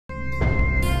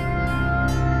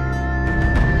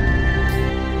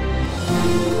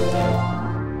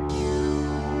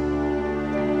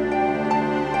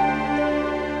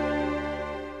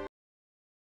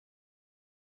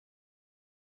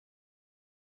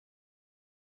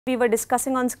We were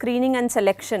discussing on screening and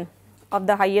selection of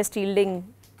the highest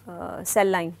yielding cell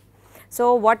line.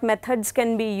 So, what methods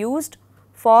can be used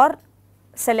for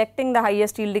selecting the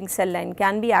highest yielding cell line?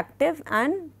 Can be active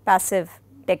and passive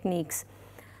techniques.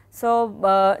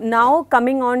 So, now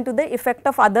coming on to the effect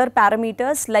of other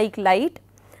parameters like light.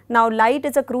 Now, light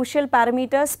is a crucial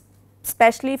parameter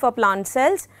especially for plant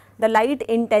cells. The light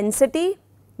intensity,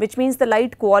 which means the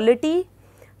light quality,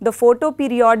 the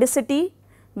photoperiodicity,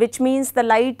 which means the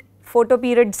light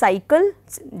photoperiod cycle.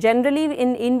 Generally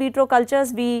in vitro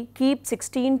cultures we keep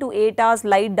 16 to 8 hours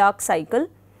light dark cycle,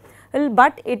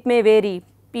 but it may vary.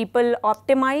 People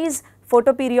optimize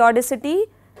photoperiodicity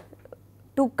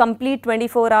to complete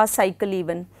 24 hour cycle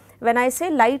even. When I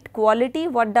say light quality,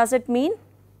 what does it mean?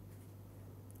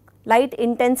 Light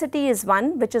intensity is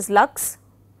one, which is lux,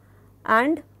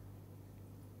 and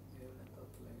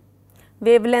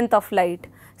wavelength of light.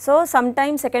 So,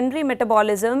 sometimes secondary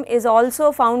metabolism is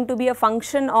also found to be a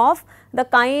function of the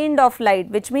kind of light,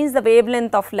 which means the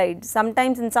wavelength of light.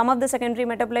 Sometimes in some of the secondary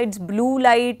metabolites, blue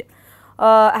light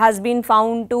has been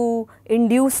found to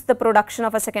induce the production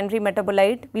of a secondary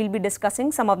metabolite. We will be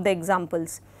discussing some of the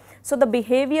examples. So, the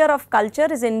behavior of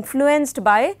culture is influenced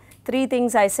by three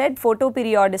things I said: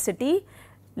 photoperiodicity,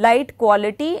 light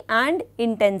quality and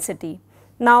intensity.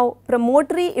 Now,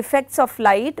 promotory effects of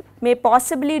light may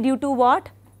possibly due to what?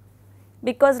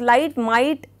 Because light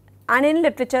might, and in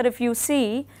literature if you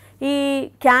see,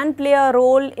 it can play a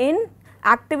role in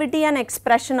activity and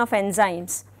expression of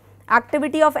enzymes.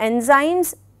 Activity of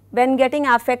enzymes when getting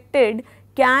affected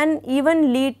can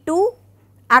even lead to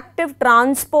active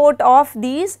transport of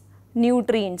these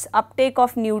nutrients, uptake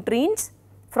of nutrients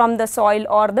from the soil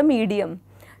or the medium.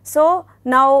 So,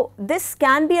 now this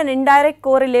can be an indirect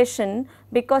correlation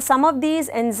because some of these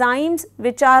enzymes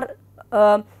which are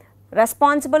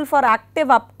responsible for active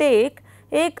uptake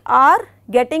are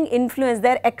getting influenced,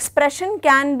 their expression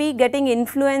can be getting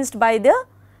influenced by the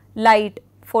light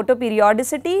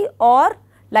photoperiodicity or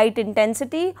light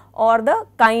intensity or the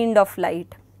kind of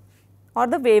light or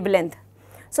the wavelength.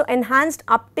 So, enhanced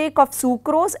uptake of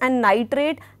sucrose and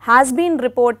nitrate has been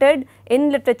reported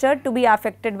in literature to be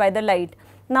affected by the light.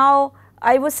 Now,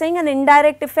 I was saying an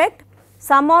indirect effect,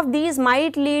 some of these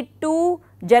might lead to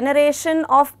generation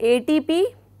of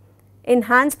ATP,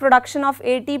 enhanced production of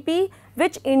ATP,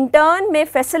 which in turn may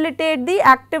facilitate the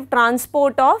active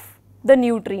transport of the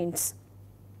nutrients.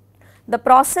 The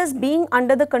process being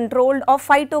under the control of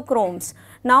phytochromes.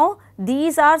 Now,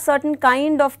 these are certain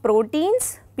kind of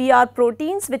proteins, PR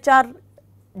proteins, which are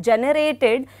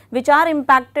generated, which are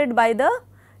impacted by the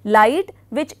light,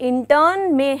 which in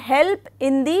turn may help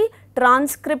in the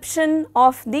transcription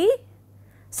of the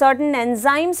certain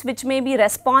enzymes which may be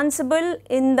responsible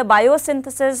in the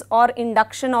biosynthesis or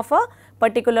induction of a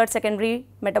particular secondary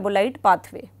metabolite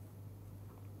pathway.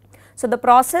 So, the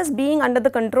process being under the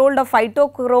control of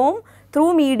phytochrome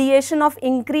through mediation of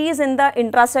increase in the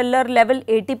intracellular level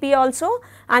ATP also,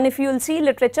 and if you will see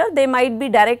literature, they might be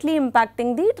directly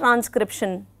impacting the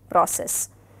transcription process.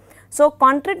 So,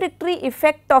 contradictory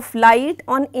effect of light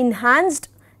on enhanced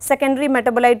secondary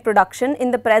metabolite production in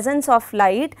the presence of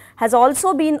light has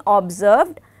also been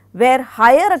observed, where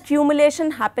higher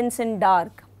accumulation happens in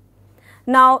dark.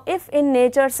 Now, if in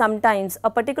nature sometimes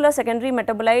a particular secondary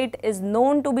metabolite is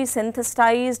known to be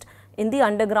synthesized in the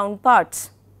underground parts.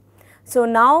 So,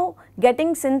 now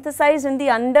getting synthesized in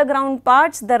the underground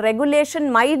parts, the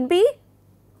regulation might be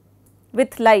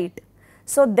with light.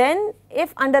 So, then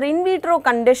if under in vitro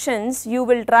conditions you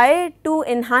will try to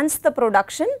enhance the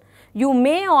production, you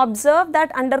may observe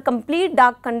that under complete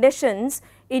dark conditions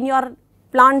in your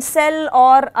plant cell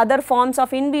or other forms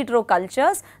of in vitro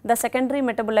cultures, the secondary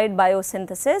metabolite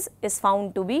biosynthesis is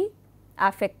found to be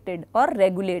affected or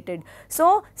regulated.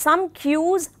 So, some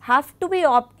cues have to be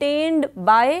obtained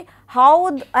by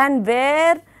how and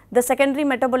where the secondary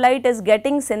metabolite is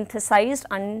getting synthesized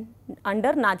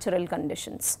under natural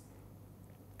conditions.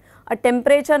 A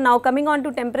temperature, now coming on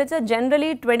to temperature,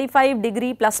 generally 25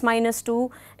 degree plus minus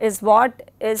 2 is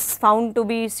what is found to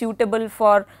be suitable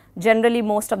for generally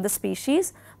most of the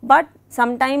species, but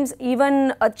sometimes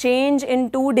even a change in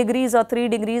 2 degrees or 3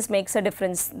 degrees makes a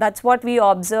difference. That is what we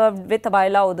observed with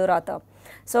Viola odorata.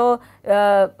 So,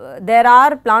 there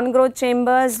are plant growth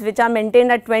chambers which are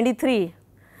maintained at 23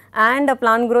 and a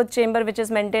plant growth chamber which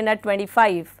is maintained at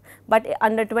 25. But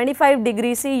under 25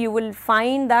 degrees C, you will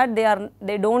find that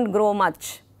they do not grow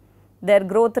much, their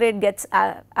growth rate gets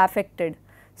affected.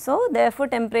 So, therefore,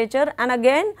 temperature, and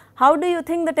again how do you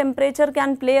think the temperature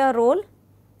can play a role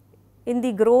in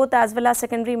the growth as well as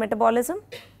secondary metabolism?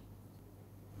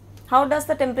 How does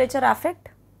the temperature affect?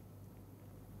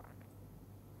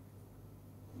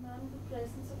 Ma'am, the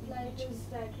presence of light is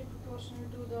directly proportional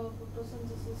to the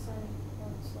photosynthesis and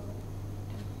also.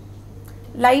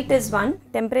 Light is one,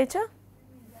 temperature?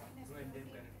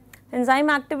 Enzyme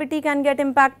activity can get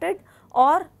impacted,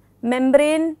 or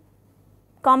membrane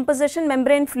composition,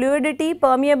 membrane fluidity,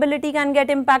 permeability can get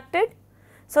impacted.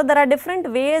 So, there are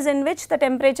different ways in which the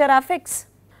temperature affects.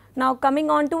 Now, coming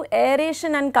on to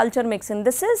aeration and culture mixing,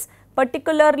 this is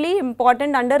particularly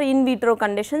important under in vitro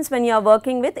conditions when you are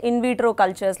working with in vitro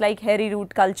cultures like hairy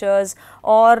root cultures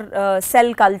or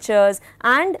cell cultures.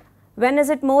 And when is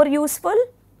it more useful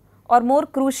or more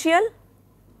crucial?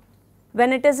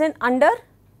 When it is in under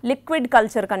liquid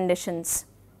culture conditions.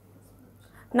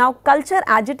 Now, culture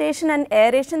agitation and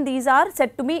aeration, these are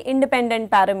said to be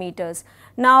independent parameters.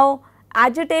 Now,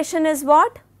 agitation is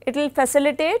what? It will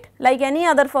facilitate, like any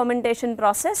other fermentation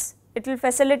process, it will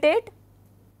facilitate.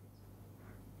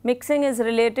 Mixing is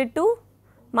related to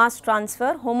mass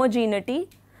transfer, homogeneity.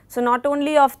 So, not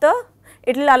only of the,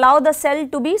 it will allow the cell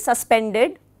to be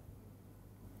suspended,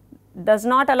 does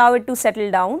not allow it to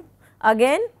settle down,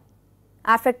 again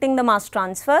affecting the mass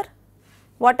transfer.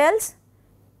 What else?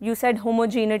 You said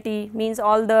homogeneity, means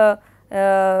all the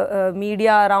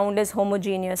media around is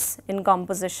homogeneous in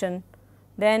composition.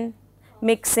 Then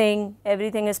mixing,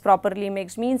 everything is properly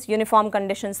mixed, means uniform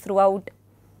conditions throughout.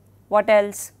 What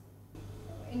else?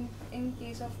 In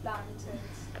case of plant cells,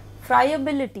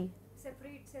 Friability,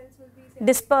 separate cells will be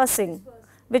dispersing,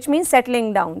 which means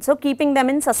settling down. So, keeping them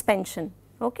in suspension.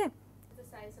 Okay. the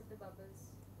size of the bubbles.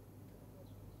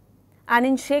 And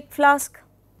in shake flask,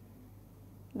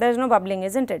 there is no bubbling,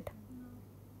 isn't it?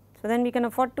 So, then we can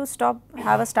afford to stop,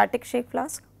 have a static shake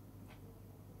flask.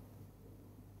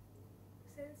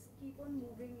 Cells keep on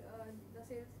moving, the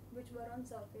cells which were on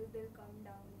surface, they will come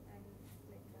down and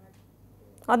like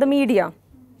that. Or the media.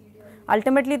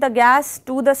 Ultimately, the gas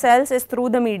to the cells is through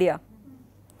the media.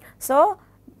 So,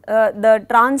 the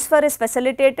transfer is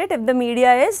facilitated if the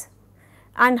media is,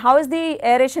 and how is the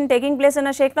aeration taking place in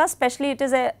a shake flask? Especially it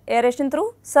is aeration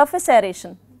through surface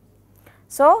aeration.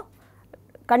 So,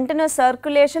 continuous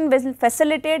circulation will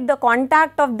facilitate the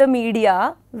contact of the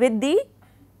media with the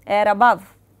air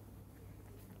above.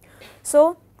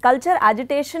 So, culture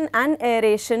agitation and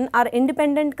aeration are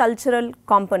independent cultural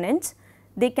components.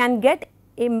 They can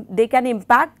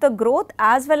impact the growth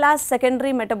as well as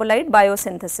secondary metabolite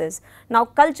biosynthesis. Now,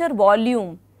 culture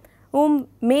volume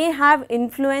may have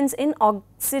influence in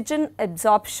oxygen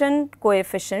absorption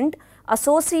coefficient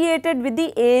associated with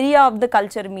the area of the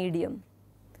culture medium.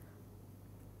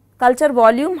 Culture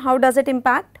volume, how does it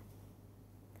impact?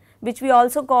 Which we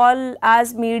also call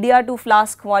as media to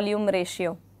flask volume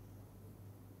ratio.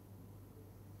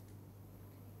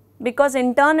 Because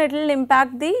in turn it will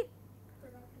impact the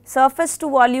surface to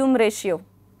volume ratio.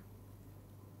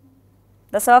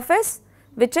 The surface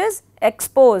which is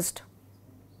exposed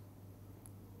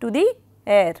to the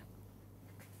air.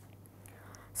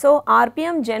 So,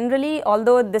 RPM generally,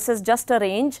 although this is just a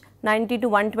range 90 to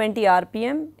 120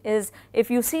 RPM, is if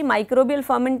you see microbial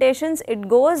fermentations, it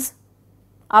goes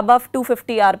above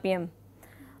 250 RPM.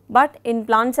 But in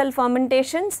plant cell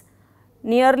fermentations,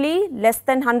 nearly less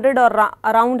than 100 or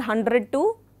around 100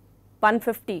 to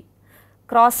 150.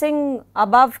 Crossing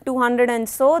above 200 and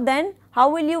so, then how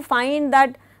will you find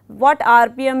that what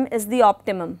RPM is the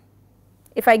optimum?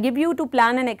 If I give you to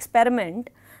plan an experiment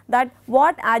that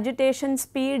what agitation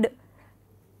speed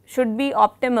should be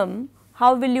optimum,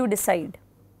 how will you decide?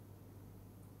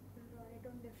 Run it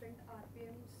on different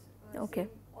RPMs, Okay. same,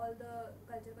 all the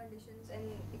culture conditions and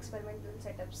experimental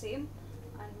setup same,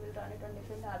 and we'll run it on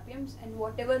different RPMs, and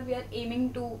whatever we are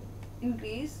aiming to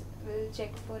increase, we'll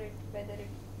check for it whether it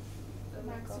will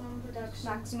make Maximum a production.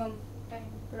 maximum Time.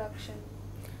 production.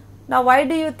 Now, why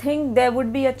do you think there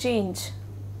would be a change?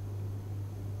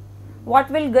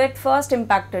 What will get first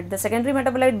impacted, the secondary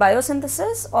metabolite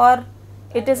biosynthesis, or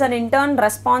it is an intern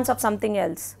response of something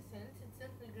else? Cells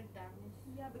itself will get damaged.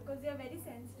 Yeah, because they are very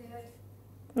sensitive.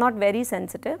 Not very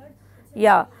sensitive,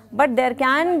 yeah, but there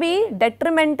can be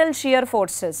detrimental shear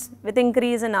forces with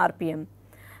increase in RPM.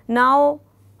 Now,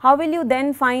 how will you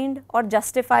then find or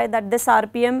justify that this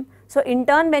RPM? So, in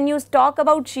turn, when you talk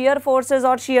about shear forces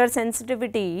or shear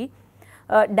sensitivity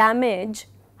damage,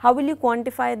 how will you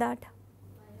quantify that?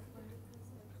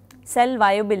 Cell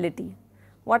viability.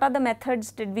 What are the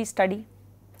methods did we study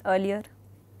earlier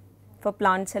for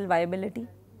plant cell viability?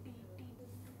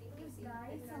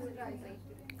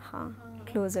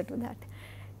 Closer to that.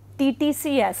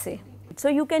 TTC assay. So,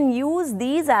 you can use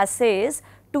these assays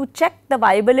to check the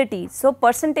viability. So,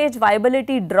 percentage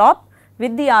viability drop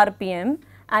with the RPM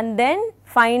and then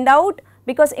find out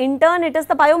because in turn it is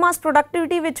the biomass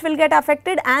productivity which will get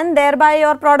affected and thereby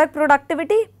your product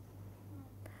productivity.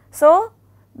 So,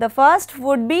 the first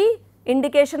would be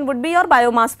indication would be your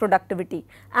biomass productivity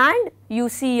and you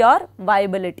see your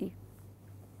viability.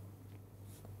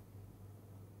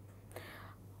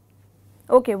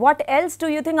 Okay, what else do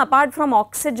you think apart from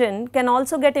oxygen can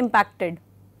also get impacted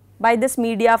by this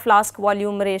media flask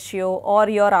volume ratio or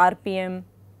your RPM?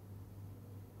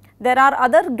 There are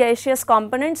other gaseous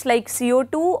components like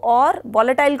CO2 or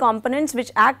volatile components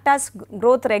which act as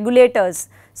growth regulators,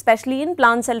 especially in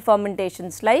plant cell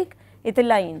fermentations like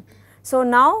ethylene. So,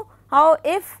 now how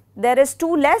if there is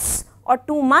too less or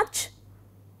too much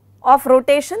of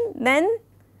rotation, then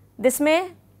this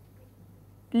may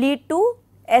lead to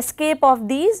escape of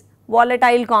these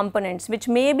volatile components which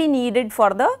may be needed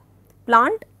for the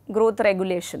plant growth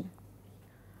regulation.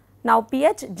 Now,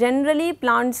 pH, generally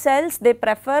plant cells they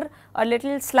prefer a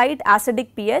little slight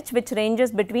acidic pH which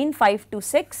ranges between 5 to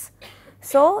 6.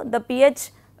 So, the pH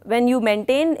when you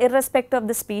maintain irrespective of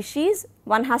the species,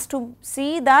 one has to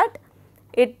see that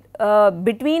it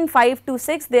between 5 to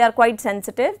 6 they are quite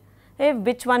sensitive,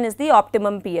 which one is the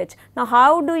optimum pH. Now,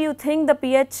 how do you think the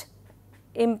pH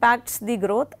impacts the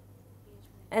growth?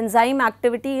 Enzyme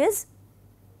activity is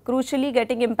crucially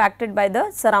getting impacted by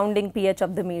the surrounding pH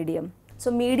of the medium. So,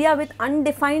 media with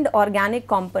undefined organic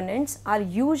components are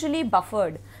usually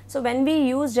buffered. So, when we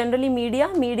use generally media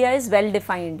is well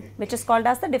defined, which is called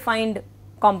as the defined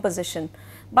composition.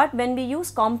 But when we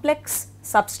use complex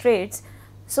substrates,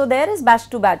 so there is batch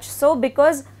to batch. So,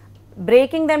 because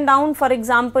breaking them down, for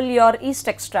example, your yeast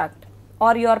extract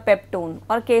or your peptone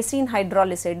or casein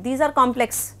hydrolysate, these are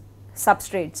complex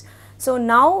substrates. So,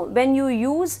 now when you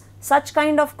use such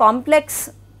kind of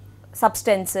complex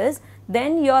substances,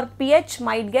 then your pH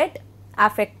might get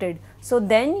affected. So,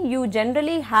 then you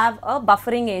generally have a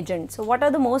buffering agent. So, what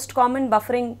are the most common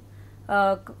buffering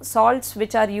salts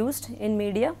which are used in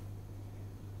media?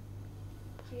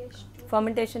 KH2,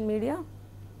 Fermentation media?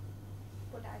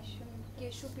 potassium,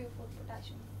 KH2PO4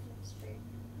 potassium phosphate.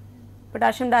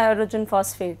 Potassium dihydrogen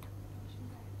phosphate.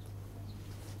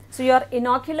 So, your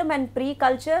inoculum and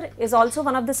pre-culture is also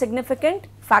one of the significant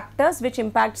factors which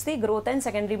impacts the growth and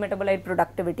secondary metabolite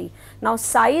productivity. Now,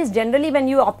 size, generally when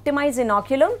you optimize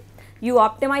inoculum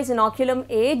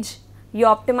age, you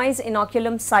optimize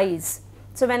inoculum size.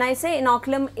 So, when I say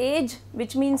inoculum age,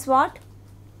 which means what?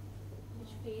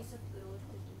 Which phase of growth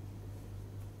it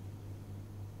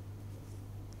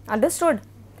is. Understood?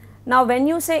 Now, when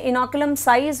you say inoculum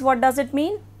size, what does it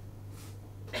mean?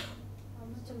 How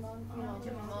much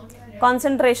amount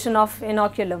Concentration of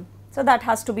inoculum. So, that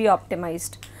has to be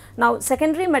optimized. Now,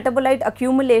 secondary metabolite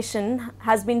accumulation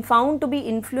has been found to be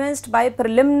influenced by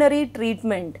preliminary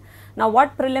treatment. Now,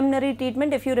 what preliminary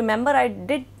treatment? If you remember, I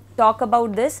did talk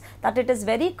about this, that it is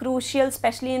very crucial,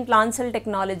 especially in plant cell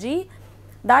technology,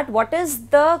 that what is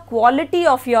the quality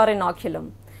of your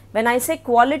inoculum. When I say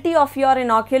quality of your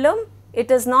inoculum, it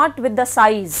is not with the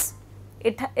size,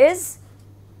 it is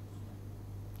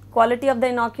quality of the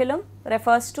inoculum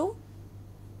refers to.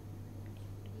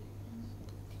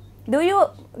 Do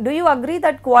you agree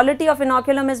that quality of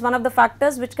inoculum is one of the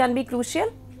factors which can be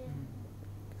crucial?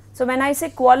 So, when I say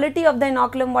quality of the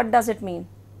inoculum, what does it mean?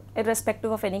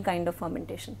 Irrespective of any kind of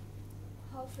fermentation.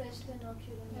 How fresh the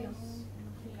inoculum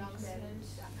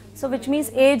is. So, which means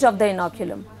age of the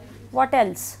inoculum. What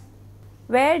else?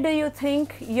 Where do you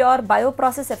think your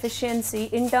bioprocess efficiency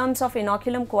in terms of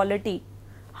inoculum quality,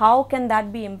 how can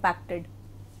that be impacted?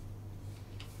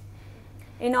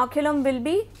 Inoculum will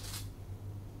be,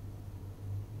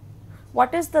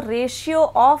 what is the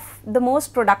ratio of the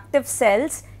most productive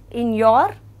cells in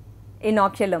your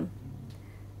inoculum?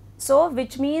 So,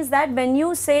 which means that when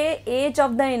you say age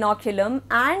of the inoculum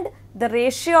and the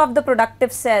ratio of the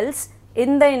productive cells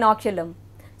in the inoculum.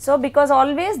 So, because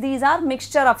always these are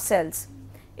mixture of cells.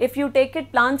 If you take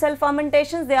it plant cell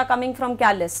fermentations, they are coming from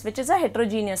callus, which is a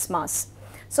heterogeneous mass.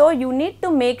 So, you need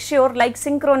to make sure, like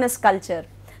synchronous culture.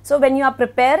 So, when you are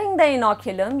preparing the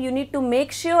inoculum, you need to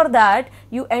make sure that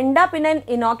you end up in an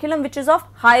inoculum which is of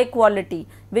high quality,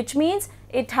 which means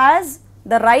it has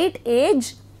the right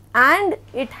age and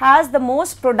it has the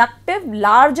most productive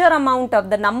larger amount of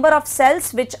the number of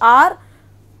cells which are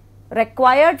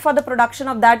required for the production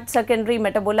of that secondary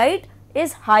metabolite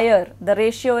is higher, the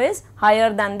ratio is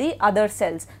higher than the other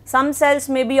cells. Some cells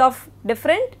may be of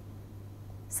different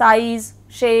size,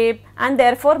 shape and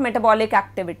therefore metabolic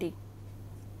activity.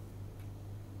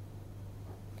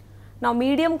 Now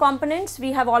medium components,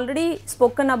 we have already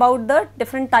spoken about the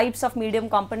different types of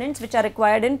medium components which are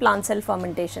required in plant cell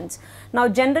fermentations. Now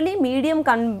generally medium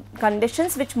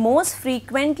conditions which most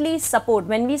frequently support,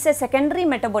 when we say secondary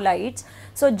metabolites,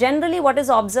 so generally what is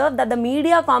observed that the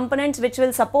media components which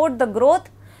will support the growth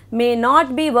may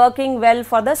not be working well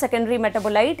for the secondary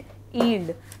metabolite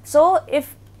yield. So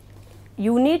if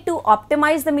you need to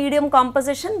optimize the medium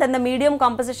composition, then the medium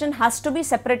composition has to be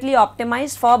separately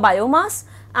optimized for biomass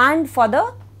and for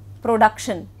the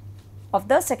production of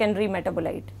the secondary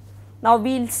metabolite. Now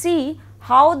we will see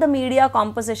how the media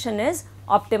composition is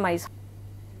optimized.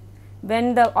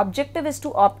 When the objective is to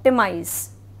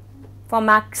optimize for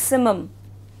maximum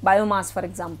biomass, for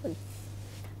example,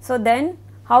 so then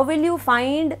how will you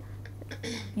find,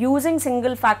 using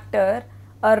single factor,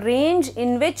 a range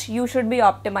in which you should be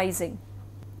optimizing?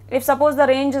 If suppose the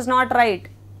range is not right,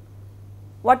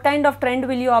 what kind of trend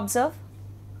will you observe?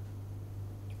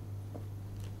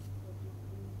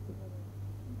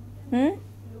 Low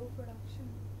production.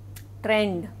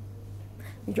 Trend.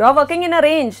 You are working in a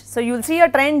range, so you will see a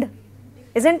trend,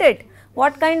 isn't it?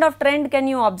 What kind of trend can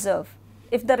you observe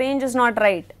if the range is not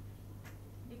right?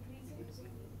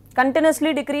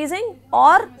 Continuously decreasing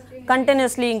or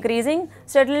continuously increasing,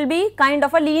 so it will be kind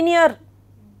of a linear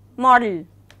model.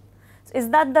 Is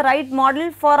that the right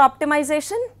model for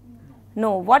optimization?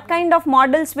 No. What kind of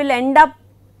models will end up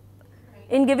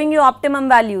in giving you optimum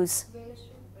values?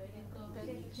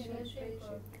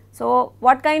 So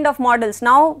what kind of models?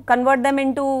 Now convert them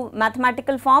into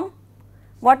mathematical form.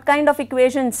 What kind of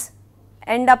equations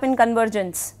end up in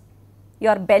convergence?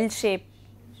 Your bell shape.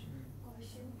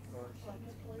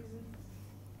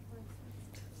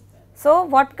 So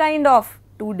what kind of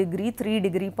 2 degree, 3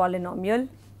 degree polynomial?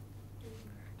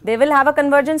 They will have a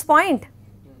convergence point.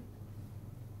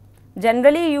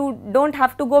 Generally you do not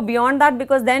have to go beyond that,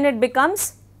 because then it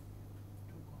becomes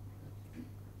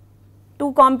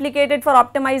too complicated for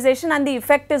optimization, and the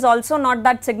effect is also not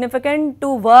that significant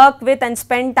to work with and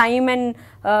spend time and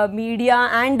media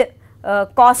and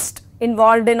cost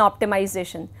involved in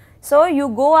optimization. So you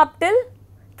go up till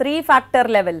 3 factor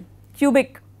level,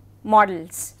 cubic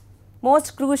models,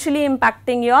 most crucially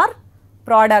impacting your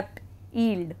product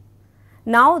yield.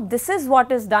 Now this is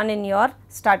what is done in your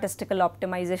statistical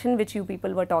optimization, which you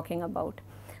people were talking about.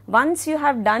 Once you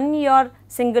have done your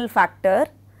single factor,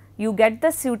 you get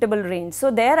the suitable range.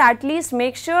 So there at least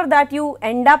make sure that you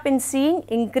end up in seeing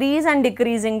increase and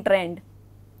decreasing trend,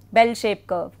 bell shape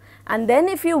curve. And then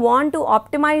if you want to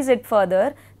optimize it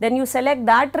further, then you select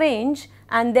that range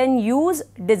and then use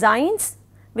designs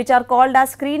which are called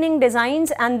as screening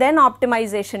designs and then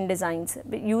optimization designs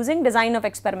using design of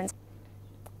experiments.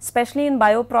 Especially in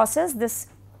bioprocess, this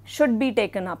should be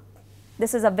taken up.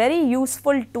 This is a very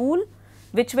useful tool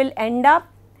which will end up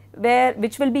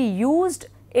which will be used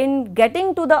in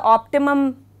getting to the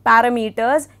optimum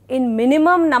parameters in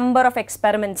minimum number of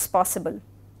experiments possible.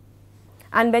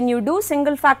 And when you do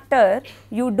single factor,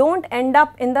 you do not end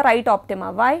up in the right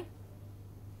optima. Why?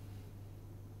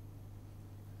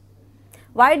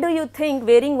 Why do you think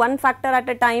varying one factor at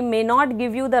a time may not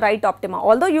give you the right optima,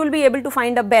 although you will be able to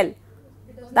find a bell?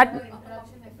 That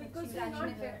because you're not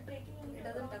taking it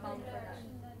doesn't account for that.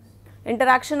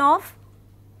 Interaction of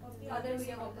Other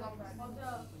medium components.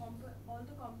 All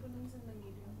the components in the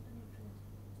medium.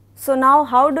 So now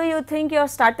how do you think your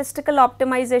statistical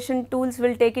optimization tools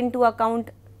will take into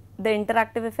account the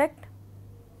interactive effect?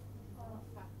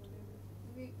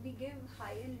 We give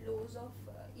high and lows of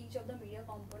each of the media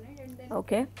component, and then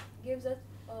Okay. gives us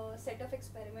a set of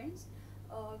experiments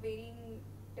varying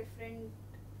different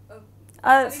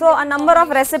So a number of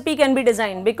recipe can be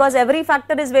designed because every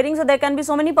factor is varying, so there can be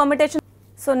so many permutations.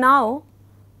 So now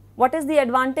what is the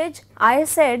advantage? I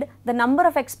said the number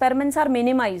of experiments are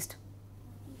minimized.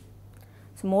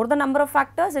 So more the number of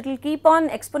factors, it will keep on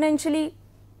exponentially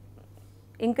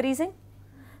increasing.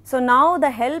 So now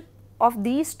the help of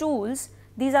these tools,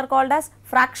 these are called as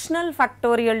fractional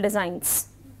factorial designs.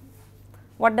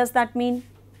 What does that mean?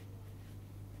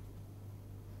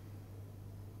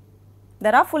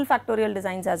 There are full factorial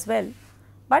designs as well,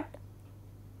 but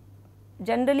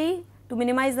generally to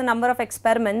minimize the number of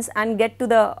experiments and get to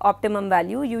the optimum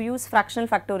value, you use fractional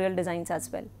factorial designs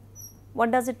as well.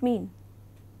 What does it mean?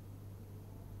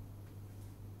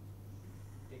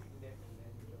 Taking that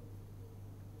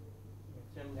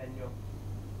and your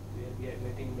where we are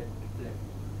getting that reflect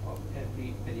of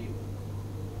every variable.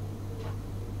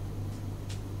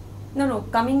 No,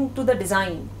 coming to the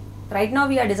design. Right now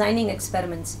we are designing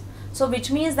experiments. So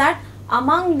which means that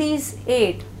among these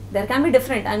 8, there can be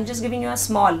different, I am just giving you a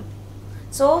small.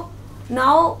 So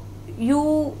now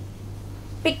you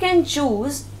pick and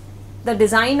choose the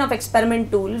design of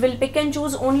experiment tool will pick and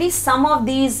choose only some of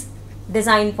these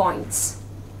design points.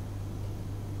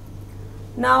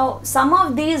 Now, some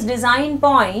of these design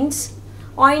points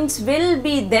will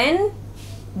be then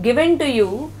given to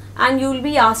you and you will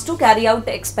be asked to carry out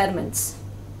the experiments.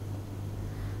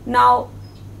 Now,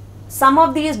 some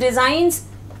of these designs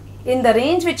in the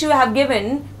range which you have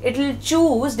given, it will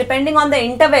choose depending on the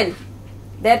interval.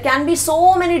 There can be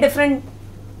so many different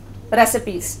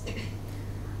recipes.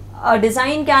 A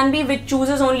design can be which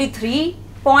chooses only 3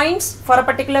 points for a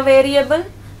particular variable.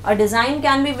 A design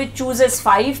can be which chooses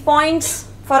 5 points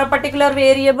for a particular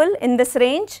variable in this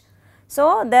range.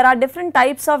 So, there are different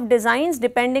types of designs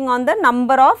depending on the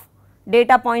number of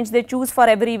data points they choose for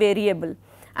every variable,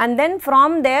 and then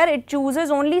from there it chooses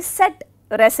only set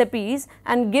recipes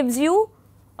and gives you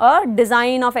a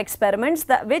design of experiments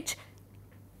which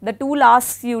the tool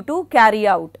asks you to carry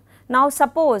out. Now,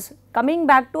 suppose coming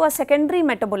back to a secondary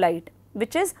metabolite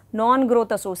which is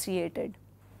non-growth associated,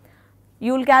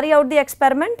 you will carry out the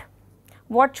experiment.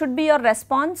 What should be your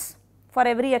response for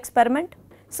every experiment?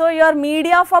 So, your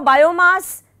media for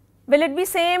biomass, will it be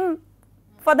same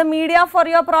for the media for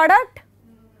your product?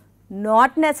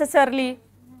 Not necessarily.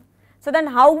 So, then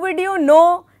how would you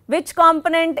know which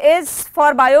component is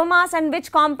for biomass and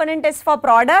which component is for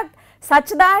product, such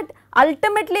that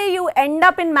ultimately you end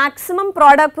up in maximum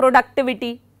product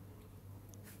productivity?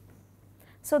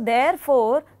 So,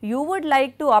 therefore, you would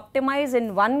like to optimize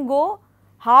in one go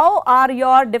how are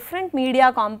your different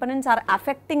media components are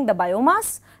affecting the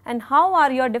biomass and how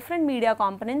are your different media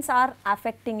components are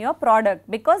affecting your product,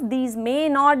 because these may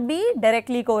not be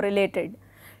directly correlated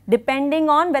depending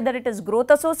on whether it is growth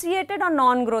associated or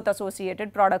non-growth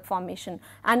associated product formation,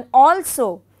 and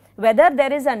also whether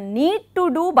there is a need to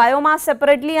do biomass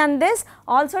separately, and this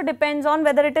also depends on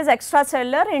whether it is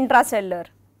extracellular, intracellular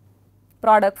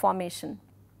product formation.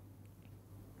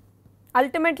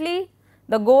 Ultimately,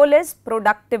 the goal is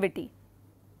productivity.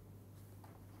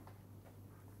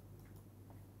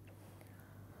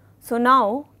 So,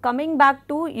 now coming back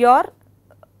to your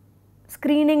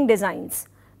screening designs.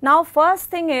 Now,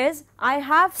 first thing is, I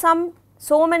have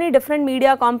so many different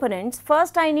media components.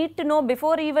 First, I need to know,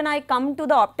 before even I come to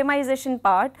the optimization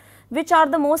part, which are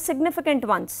the most significant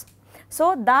ones.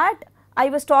 So, that I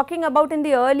was talking about in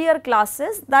the earlier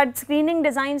classes, that screening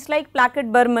designs like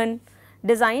Plackett-Berman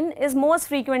design is most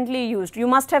frequently used. You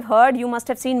must have heard, you must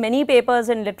have seen many papers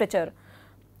in literature.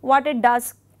 What it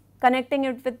does, connecting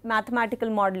it with mathematical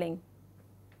modeling.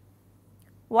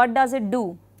 What does it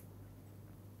do?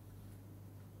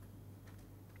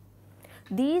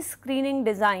 These screening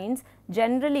designs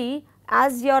generally,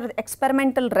 as your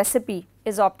experimental recipe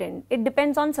is obtained, it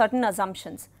depends on certain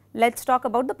assumptions. Let us talk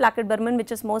about the Plackett-Berman,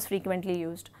 which is most frequently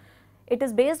used. It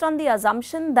is based on the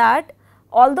assumption that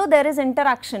although there is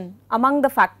interaction among the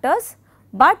factors,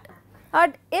 but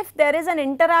if there is an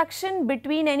interaction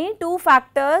between any 2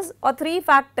 factors or 3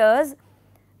 factors,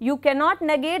 you cannot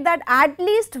negate that at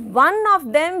least one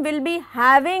of them will be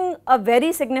having a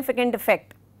very significant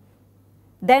effect.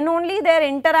 Then only their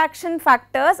interaction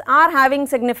factors are having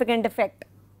significant effect,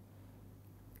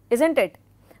 isn't it?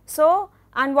 So,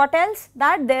 and what else?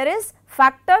 That there is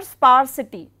factor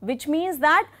sparsity, which means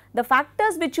that the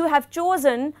factors which you have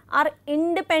chosen are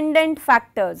independent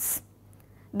factors.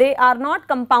 They are not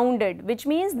compounded, which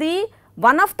means the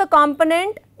one of the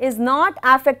component is not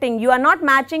affecting, you are not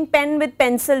matching pen with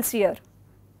pencils here.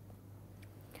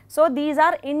 So, these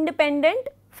are independent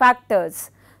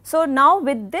factors. So, now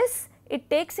with this it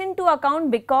takes into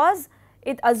account, because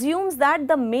it assumes that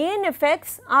the main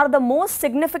effects are the most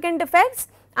significant effects,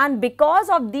 and because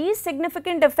of these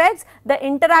significant effects the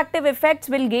interactive effects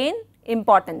will gain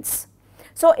importance.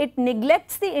 So, it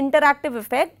neglects the interactive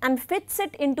effect and fits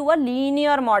it into a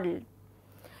linear model.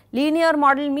 Linear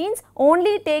model means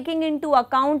only taking into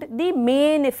account the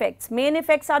main effects. Main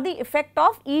effects are the effect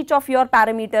of each of your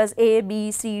parameters A,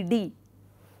 B, C, D,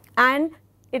 and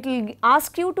it will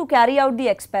ask you to carry out the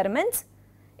experiments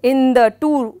in the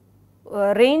 2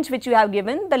 range which you have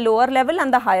given, the lower level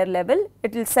and the higher level.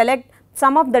 It will select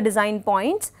some of the design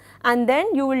points and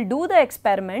then you will do the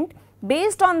experiment.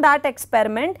 Based on that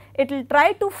experiment, it will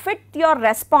try to fit your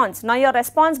response. Now, your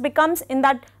response becomes in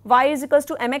that y is equals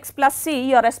to mx plus c,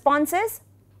 your response is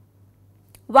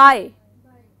y,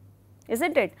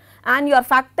 isn't it? And your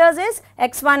factors is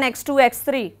x1, x2,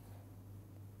 x3.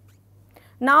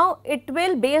 Now, it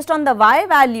will, based on the y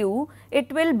value,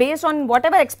 it will, based on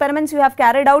whatever experiments you have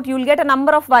carried out, you will get a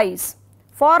number of y's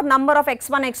for number of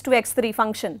x1, x2, x3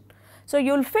 function. So,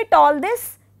 you will fit all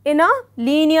this in a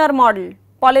linear model,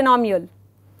 polynomial.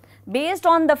 Based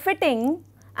on the fitting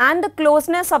and the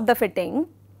closeness of the fitting,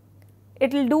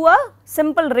 it will do a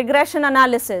simple regression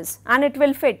analysis and it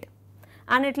will fit,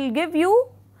 and it will give you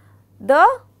the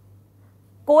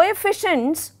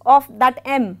coefficients of that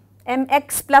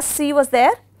mx plus c was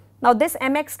there. Now this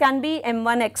mx can be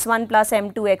m1 x1 plus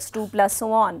m2 x2 plus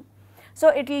so on. So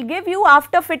it will give you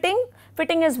after fitting,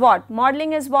 fitting is what?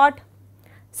 Modeling is what?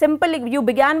 Simple, you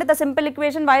began with a simple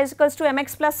equation y is equals to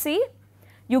mx plus c,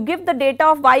 you give the data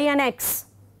of y and x,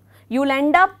 you will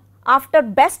end up after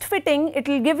best fitting it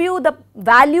will give you the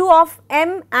value of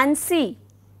m and c.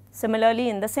 Similarly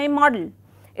in the same model,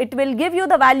 it will give you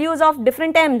the values of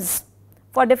different m's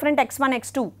for different x1,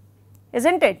 x2,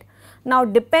 isn't it? Now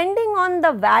depending on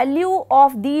the value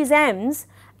of these m's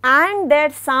and their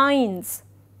signs,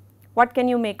 what can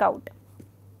you make out?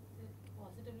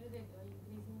 Positively they are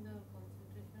increasing the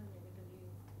concentration or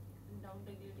negatively down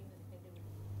regulating the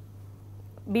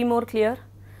secondary. Be more clear.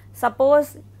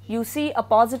 Suppose you see a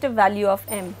positive value of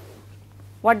m,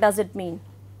 what does it mean?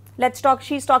 Let us talk,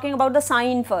 she is talking about the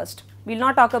sign first, we will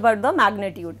not talk about the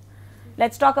magnitude.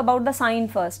 Let us talk about the sign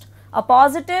first. A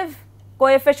positive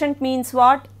coefficient means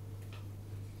what?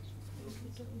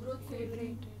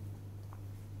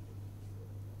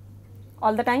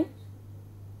 All the time?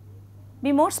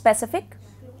 Be more specific.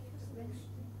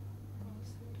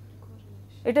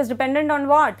 It is dependent on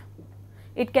what?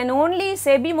 It can only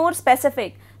say, be more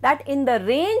specific, that in the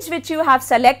range which you have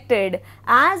selected,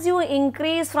 as you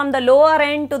increase from the lower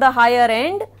end to the higher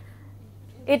end,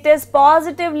 it is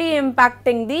positively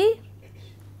impacting the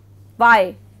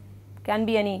y, can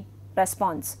be any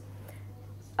response.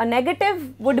 A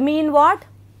negative would mean what?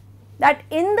 That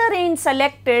in the range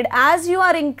selected, as you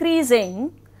are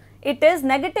increasing, it is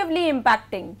negatively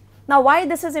impacting. Now why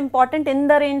this is important in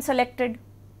the range selected?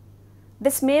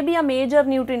 This may be a major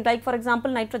nutrient, like for example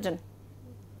nitrogen.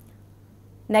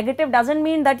 Negative does not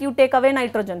mean that you take away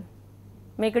nitrogen,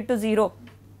 make it to 0.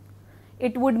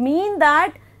 It would mean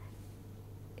that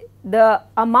the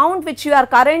amount which you are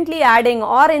currently adding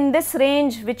or in this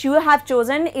range which you have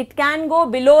chosen, it can go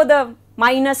below the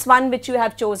 -1 which you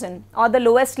have chosen or the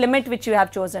lowest limit which you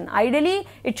have chosen. Ideally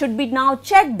it should be now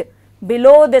checked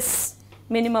below this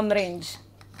minimum range.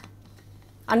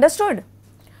 Understood?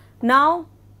 Now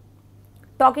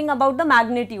talking about the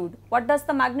magnitude, what does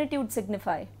the magnitude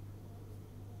signify?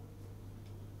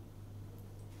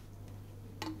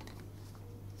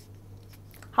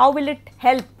 How will it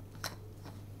help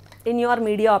in your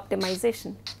media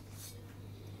optimization?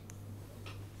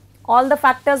 All the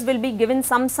factors will be given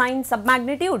some sign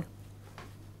submagnitude,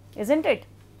 isn't it?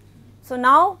 So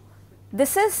now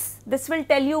this will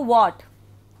tell you what?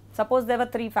 Suppose there were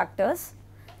 3 factors,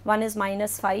 one is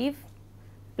 -5,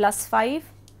 +5,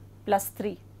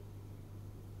 +3.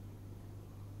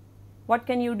 What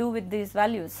can you do with these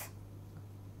values?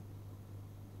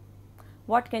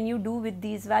 What can you do with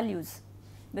these values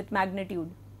with magnitude?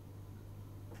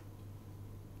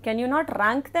 Can you not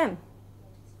rank them?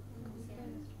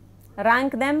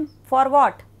 Rank them for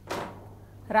what?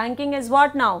 Ranking is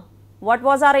what now? What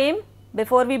was our aim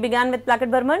before we began with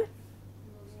Plackett-Berman?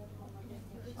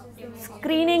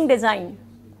 Screening design.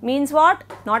 Means what?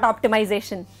 Not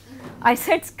optimization. I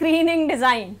said screening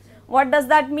design. What does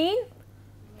that mean?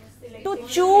 To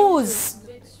choose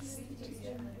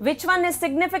which one is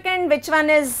significant, which one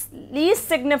is least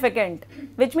significant,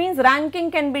 which means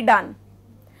ranking can be done.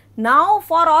 Now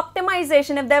for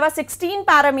optimization, if there were 16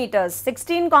 parameters,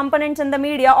 16 components in the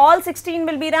media, all 16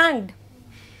 will be ranked.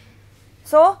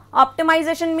 So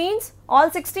optimization means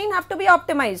all 16 have to be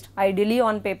optimized, ideally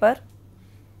on paper.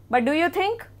 But do you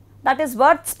think that is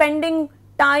worth spending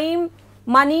time,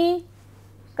 money,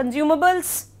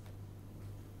 consumables?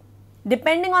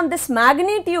 Depending on this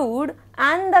magnitude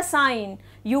and the sign,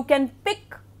 you can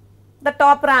pick the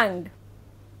top ranked,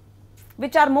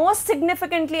 which are most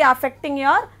significantly affecting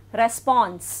your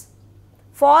response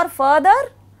for further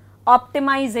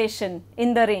optimization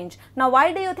in the range. Now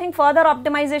why do you think further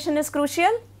optimization is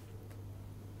crucial?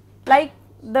 Like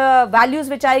the values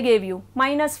which I gave you,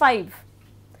 -5,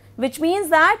 which means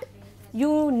that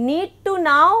you need to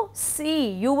now see,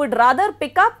 you would rather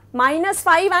pick up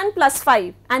 -5 and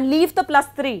 +5 and leave the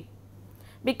 +3,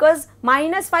 because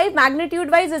 -5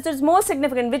 magnitude wise it is more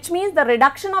significant, which means the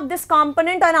reduction of this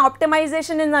component and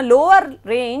optimization in a lower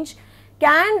range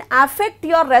can affect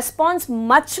your response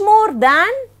much more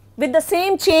than with the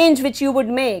same change which you would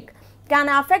make, can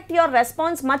affect your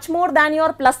response much more than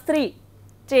your +3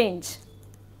 change,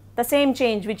 the same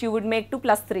change which you would make to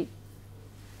 +3.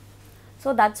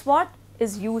 So that is what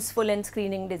is useful in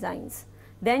screening designs.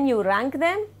 Then you rank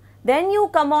them, then you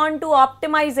come on to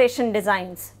optimization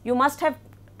designs. You must have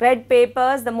read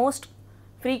papers. The most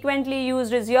frequently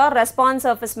used is your response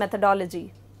surface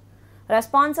methodology.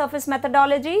 Response surface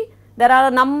methodology, there are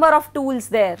a number of tools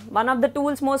there. One of the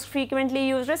tools most frequently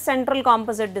used is central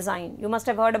composite design. You must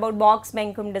have heard about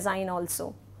Box-Benkum design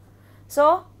also.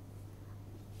 So,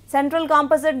 central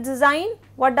composite design,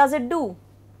 what does it do?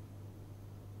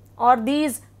 Or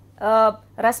these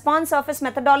response surface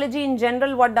methodology in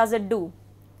general, what does it do?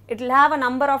 It will have a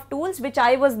number of tools which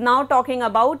I was now talking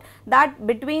about, that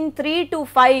between 3 to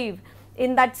 5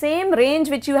 in that same range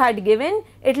which you had given,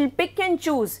 it will pick and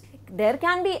choose. There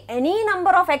can be any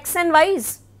number of x and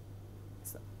y's,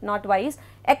 not y's,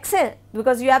 x,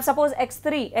 because you have suppose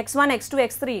x3, x1, x2,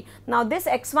 x3. Now this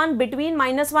x1 between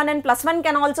 -1 and +1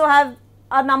 can also have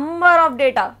a number of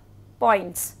data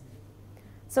points.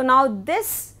 So now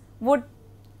this would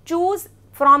choose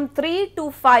from 3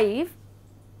 to 5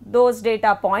 those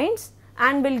data points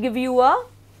and will give you a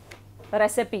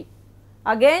recipe.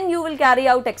 Again you will carry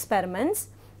out experiments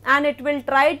and it will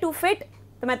try to fit,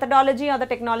 the methodology or the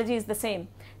technology is the same.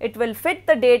 It will fit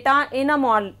the data in a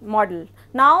model.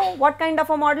 Now what kind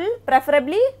of a model?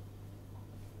 Preferably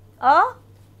a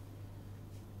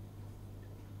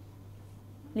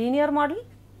linear model.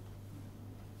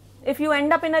 If you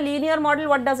end up in a linear model,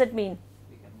 what does it mean?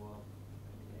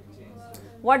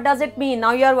 What does it mean?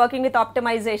 Now you are working with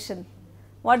optimization.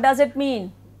 What does it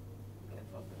mean?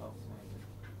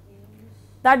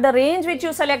 That the range which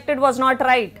you selected was not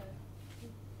right.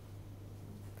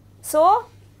 So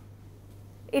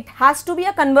it has to be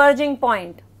a converging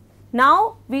point.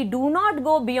 Now we do not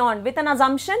go beyond with an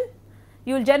assumption.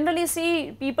 You will generally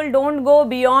see people do not go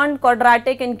beyond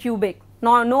quadratic and cubic.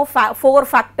 No 4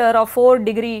 factor or 4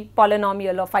 degree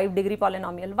polynomial or 5 degree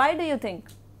polynomial. Why do you think?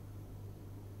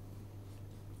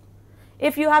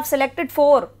 If you have selected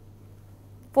 4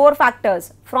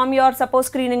 factors from your suppose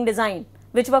screening design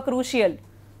which were crucial,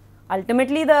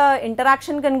 ultimately the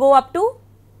interaction can go up to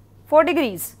 4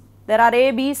 degrees. There are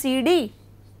A, B, C, D,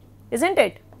 isn't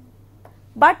it?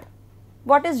 But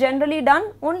what is generally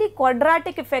done? Only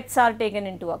quadratic effects are taken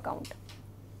into account.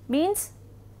 Means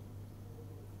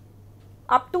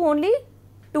up to only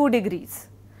 2 degrees,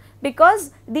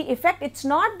 because the effect, it is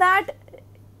not that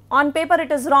on paper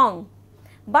it is wrong,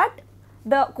 but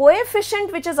the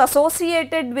coefficient which is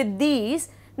associated with these,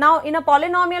 now in a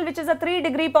polynomial which is a 3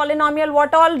 degree polynomial,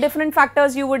 what all different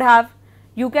factors you would have?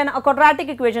 You can, a quadratic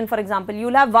equation for example, you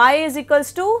will have y is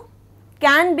equals to,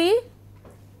 can be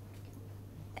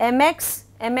mx,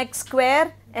 mx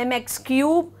square, mx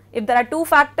cube. If there are 2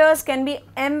 factors, can be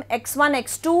m x1,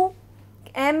 x2,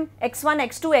 m x1,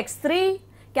 x2, x3,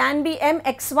 can be m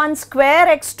x1 square,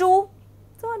 x2,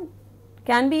 so on.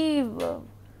 Can be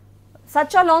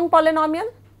such a long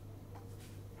polynomial.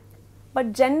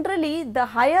 But generally the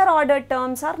higher order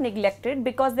terms are neglected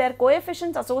because their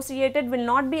coefficients associated will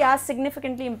not be as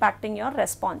significantly impacting your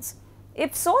response.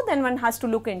 If so, then one has to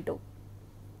look into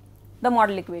the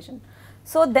model equation.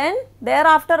 So then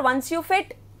thereafter, once you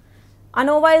fit,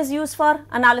 ANOVA is used for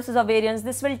analysis of variance.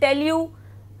 This will tell you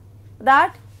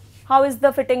that how is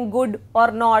the fitting good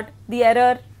or not, the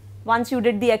error once you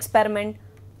did the experiment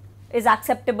is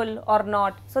acceptable or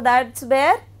not. So that is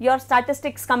where your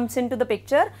statistics comes into the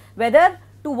picture, whether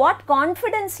to what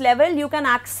confidence level you can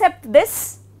accept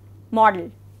this model.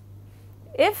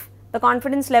 If the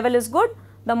confidence level is good,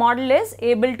 the model is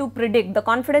able to predict, the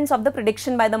confidence of the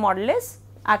prediction by the model is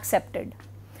accepted.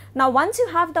 Now once you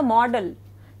have the model,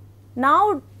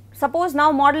 now suppose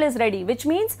now model is ready, which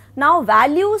means now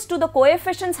values to the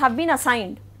coefficients have been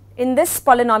assigned in this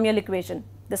polynomial equation.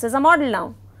 This is a model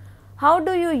now. How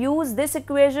do you use this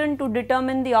equation to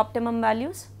determine the optimum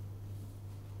values?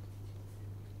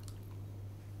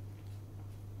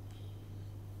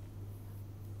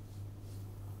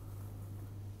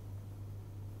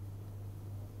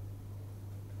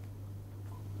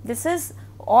 This is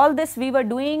all this we were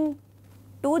doing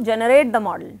to generate the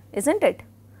model, isn't it?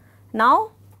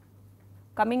 Now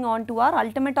coming on to our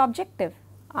ultimate objective,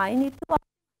 I need to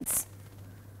optimize.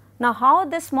 Now how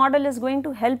this model is going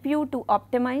to help you to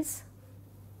optimize?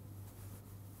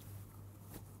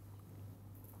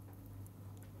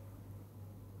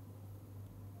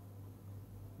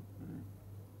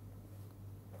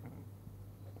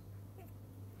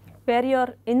 Where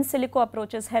your in silico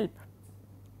approaches help.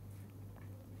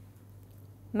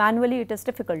 Manually it is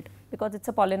difficult because it is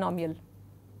a polynomial,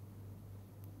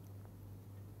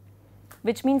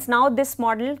 which means now this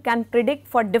model can predict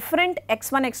for different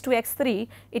x1, x2, x3,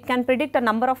 it can predict a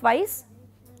number of y's.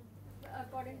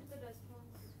 According to the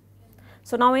response.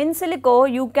 So now in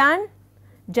silico you can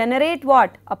generate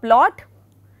what? A plot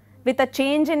with a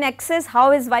change in x's,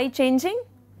 how is y changing,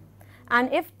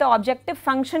 and if the objective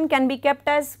function can be kept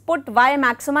as put y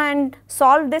maxima and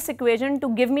solve this equation to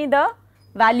give me the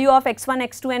value of x1,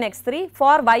 x2 and x3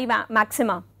 for y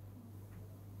maxima.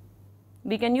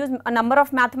 We can use a number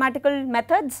of mathematical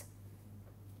methods,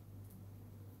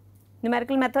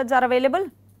 numerical methods are available,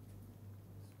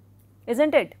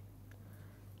 isn't it?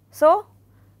 So,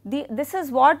 this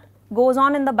is what goes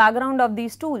on in the background of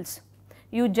these tools.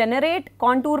 You generate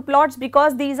contour plots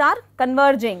because these are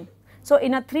converging. So,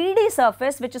 in a 3D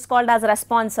surface which is called as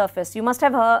response surface, you must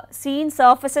have seen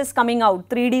surfaces coming out,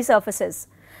 3D surfaces.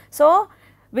 So,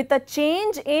 with a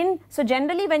change in, so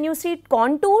generally when you see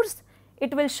contours,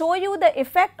 it will show you the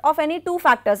effect of any two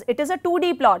factors. It is a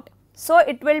 2D plot. So,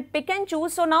 it will pick and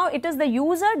choose. So, now it is the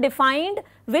user defined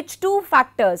which two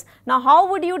factors. Now, how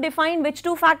would you define which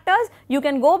two factors? You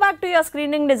can go back to your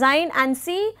screening design and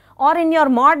see, or in your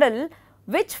model,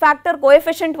 which factor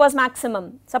coefficient was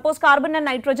maximum. Suppose carbon and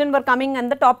nitrogen were coming in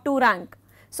the top 2 rank.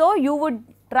 So, you would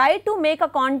try to make a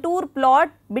contour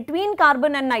plot between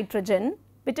carbon and nitrogen,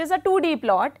 which is a 2D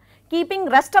plot, keeping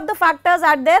rest of the factors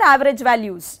at their average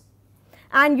values,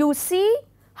 and you see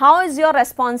how is your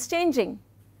response changing,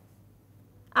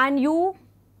 and you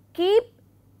keep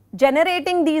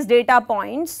generating these data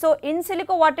points. So, in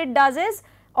silico what it does is,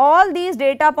 all these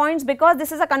data points, because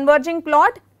this is a converging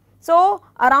plot, so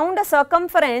around a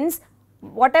circumference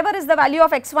whatever is the value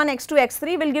of x1, x2,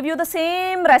 x3 will give you the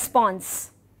same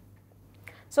response.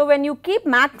 So, when you keep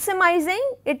maximizing,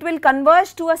 it will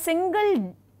converge to a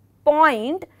single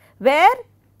point where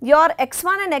your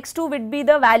x1 and x2 would be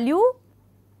the value,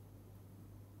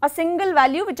 a single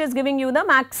value which is giving you the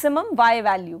maximum y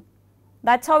value.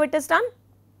 That is how it is done.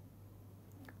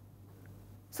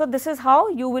 So, this is how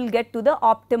you will get to the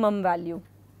optimum value.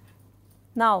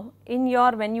 Now, in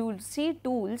your, when you see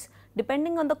tools,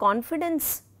 depending on the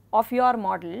confidence of your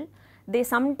model, they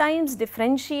sometimes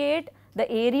differentiate the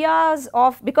areas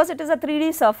of, because it is a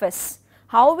 3D surface,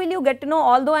 how will you get to know,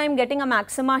 although I am getting a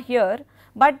maxima here,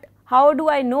 but how do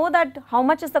I know that how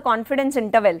much is the confidence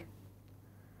interval?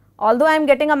 Although I am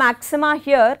getting a maxima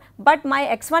here, but my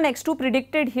x1, x2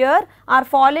 predicted here are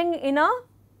falling in a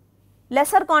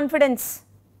lesser confidence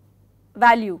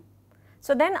value.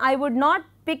 So, then I would not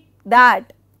pick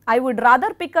that, I would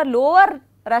rather pick a lower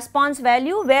response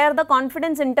value where the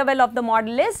confidence interval of the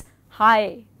model is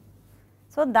high.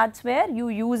 So, that is where you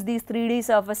use these 3D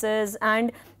surfaces,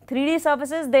 and 3D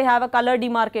surfaces, they have a color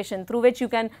demarcation through which you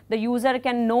can, the user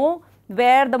can know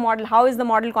where the model, how is the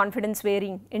model confidence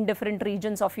varying in different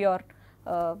regions of your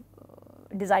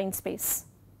design space.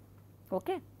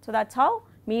 Okay. So, that is how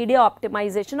media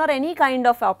optimization or any kind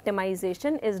of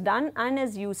optimization is done and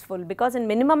is useful, because in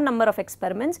minimum number of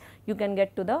experiments you can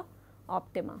get to the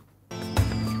optima.